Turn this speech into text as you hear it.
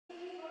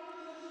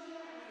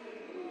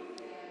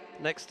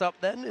Next up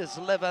then is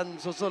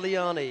Levan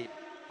Zhorzholiani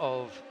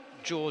of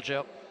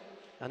Georgia,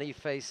 and he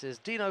faces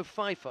Dino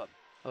Pfeiffer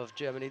of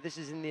Germany. This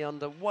is in the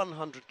under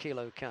 100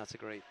 kilo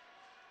category.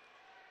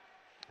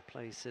 A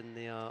place in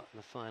the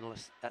final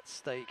at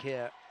stake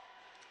here.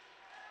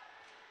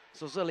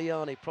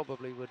 Zhorzholiani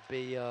probably would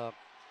be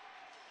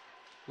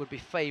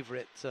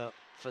favourite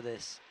for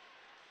this.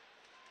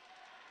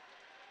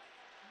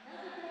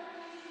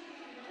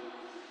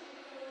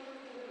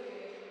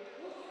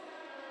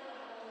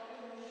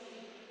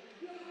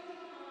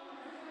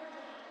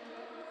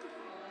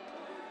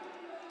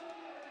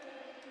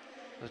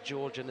 The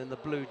Georgian in the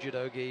blue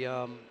judo gi,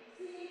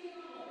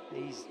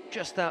 he's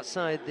just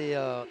outside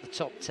the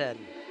top 10,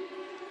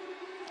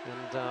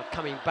 and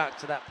coming back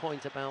to that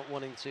point about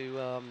wanting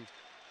to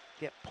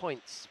get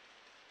points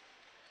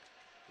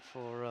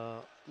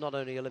for not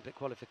only Olympic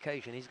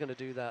qualification. He's going to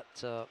do that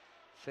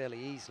fairly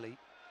easily,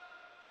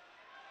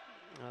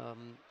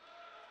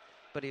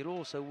 but he'll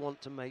also want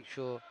to make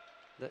sure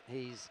that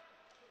he's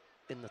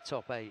in the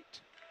top 8.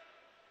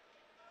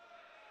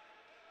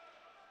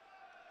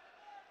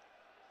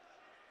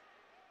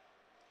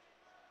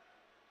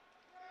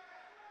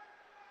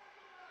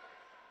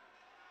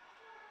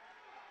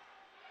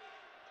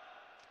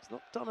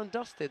 Not done and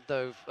dusted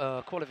though,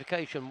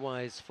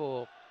 qualification-wise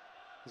for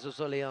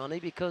Zhorzholiani,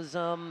 because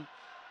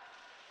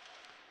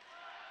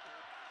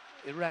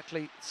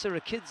Irakli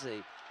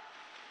Sirakidze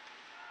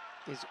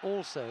is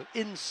also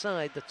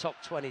inside the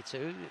top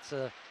 22. It's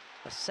a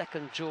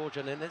second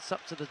Georgian, and it's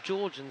up to the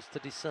Georgians to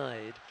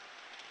decide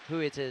who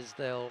it is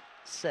they'll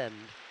send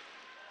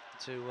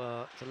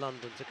to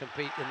London to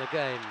compete in the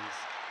Games.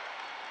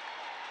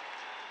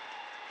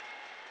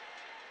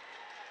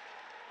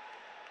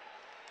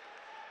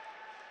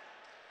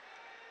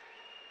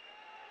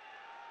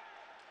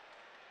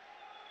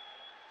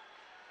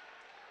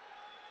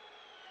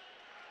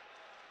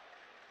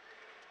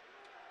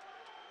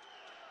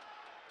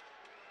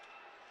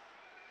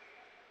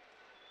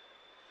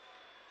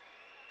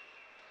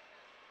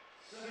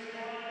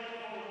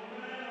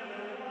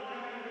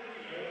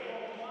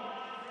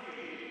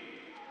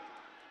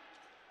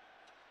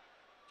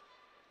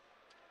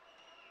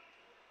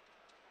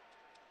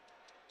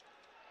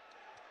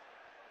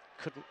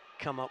 Couldn't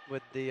come up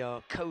with the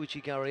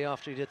Koji-gari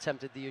after he'd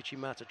attempted the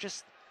Uchimata,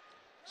 just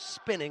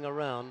spinning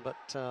around,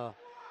 but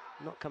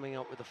not coming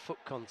up with a foot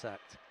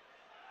contact.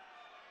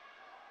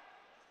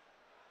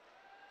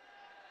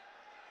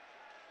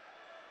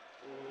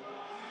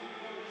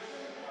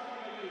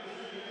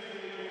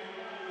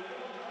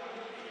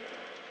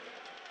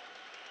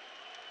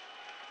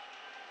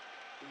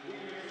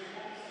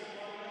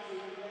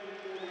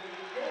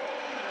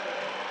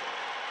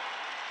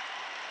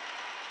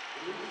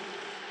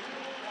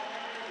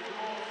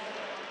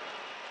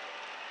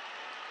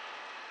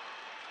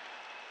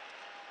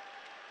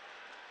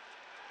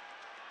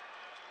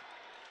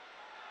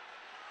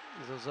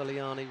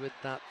 Zhorzholiani with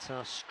that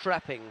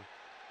strapping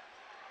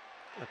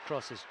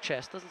across his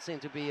chest doesn't seem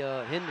to be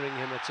hindering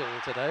him at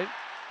all today.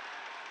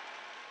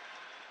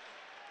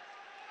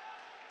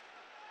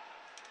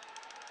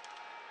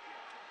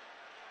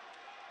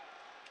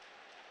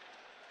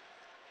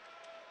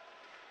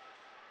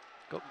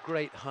 Got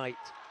great height,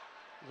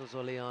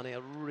 Zhorzholiani,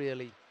 a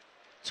really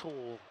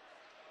tall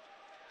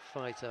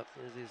fighter.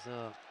 There's his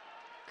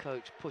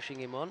coach pushing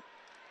him on.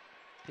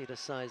 Peter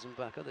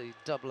Seisenbacher, the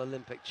double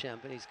Olympic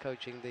champion, he's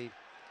coaching the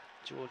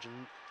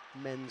Georgian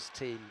men's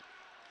team.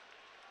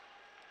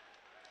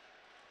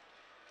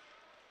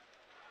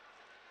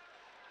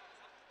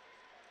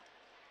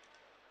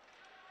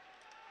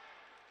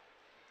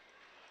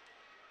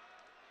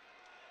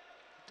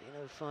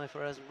 Dino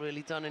Pfeiffer hasn't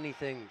really done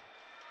anything.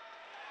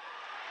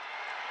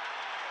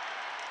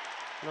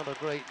 Not a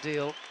great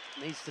deal.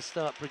 Needs to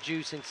start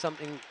producing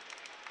something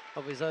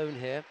of his own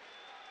here.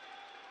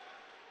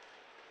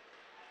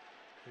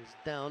 He's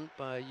down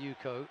by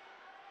Yuko.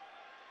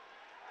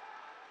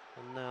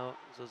 And now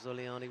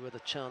Zhorzholiani with a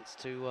chance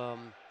to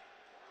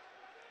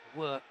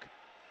work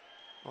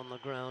on the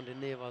ground in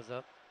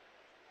Nevaza.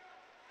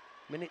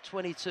 Minute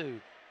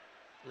 22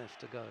 left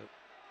to go.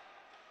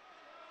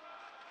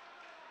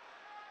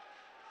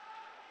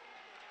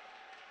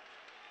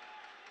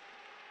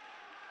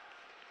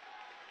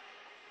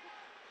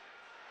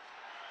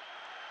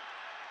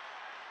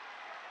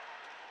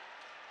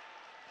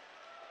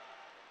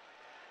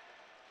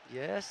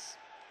 Yes,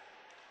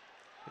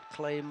 could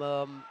claim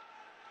a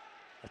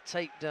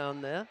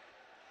takedown there.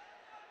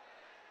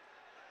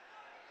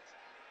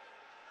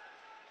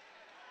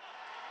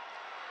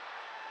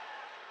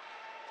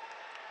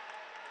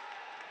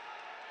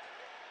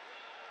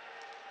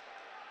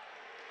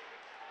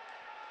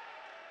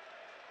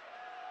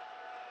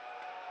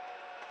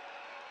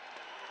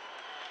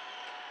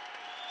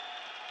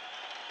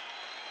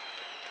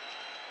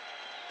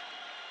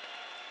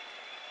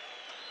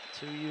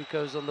 Two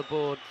Yukos on the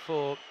board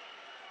for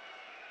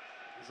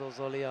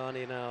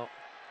Zhorzholiani now.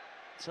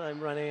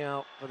 Time running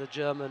out for the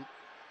German.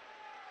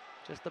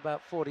 Just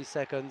about 40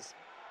 seconds.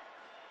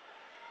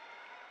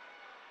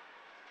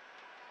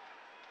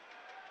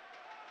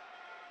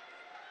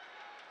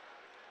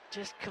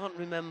 just can't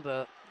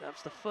remember.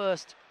 That's the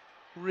first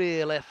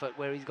real effort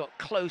where he's got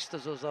close to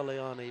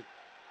Zhorzholiani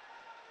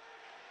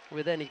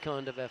with any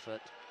kind of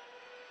effort.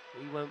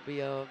 He won't be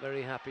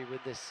very happy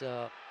with this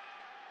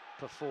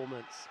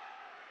performance.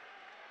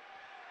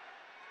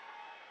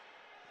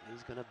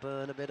 He's going to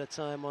burn a bit of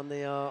time on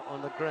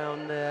the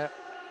ground there.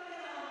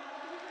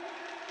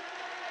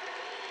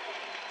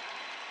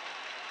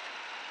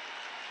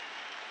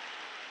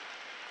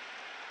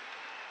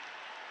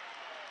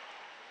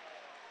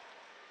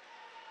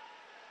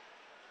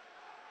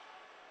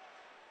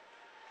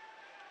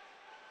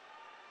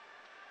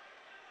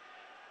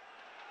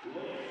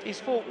 He's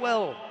fought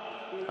well,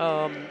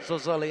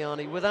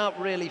 Zhorzholiani, without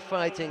really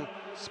fighting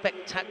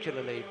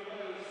spectacularly.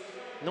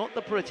 Not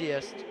the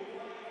prettiest,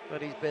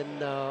 but he's been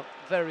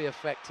very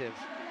effective,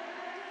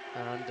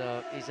 and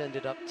he's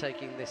ended up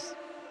taking this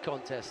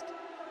contest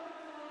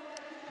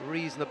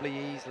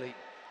reasonably easily.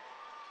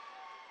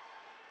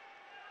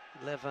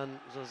 Levan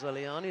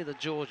Zhorzholiani, the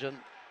Georgian,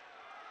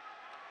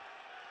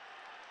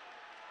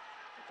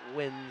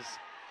 wins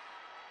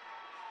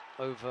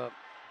over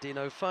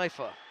Dino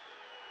Pfeiffer.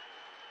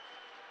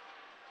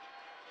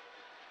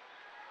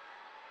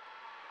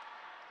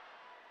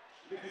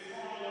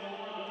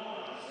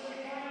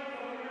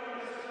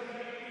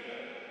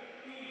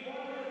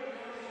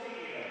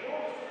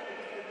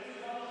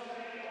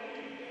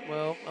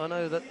 Well, I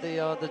know that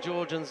the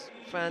Georgians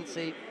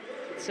fancy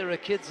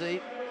Tsirakidze,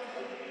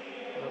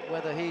 but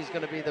whether he's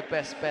going to be the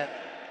best bet,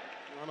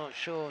 I'm not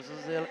sure.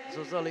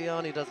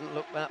 Zhorzholiani doesn't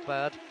look that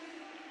bad,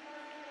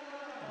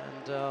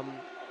 and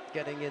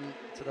getting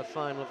into the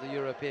final of the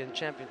European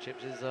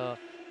Championships is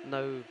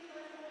no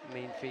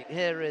mean feat.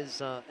 Here's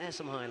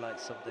some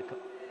highlights of the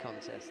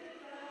contest.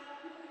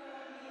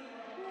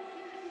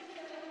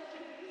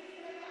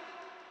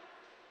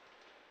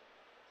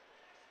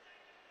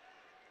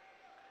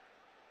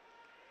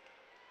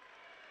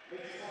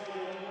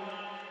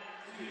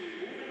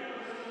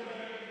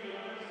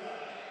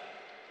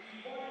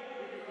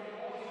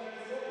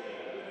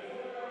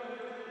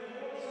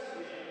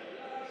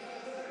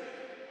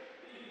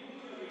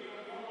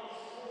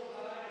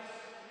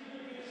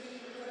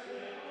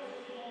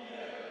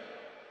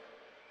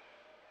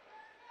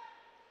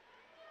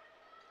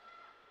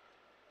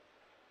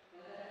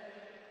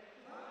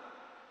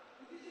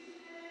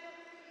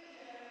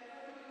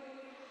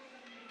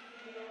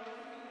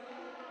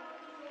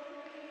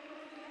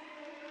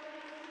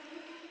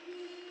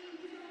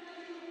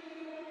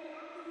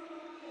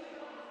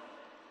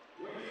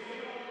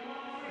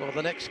 Well,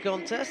 the next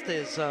contest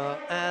is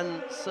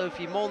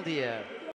Anne-Sophie Mondier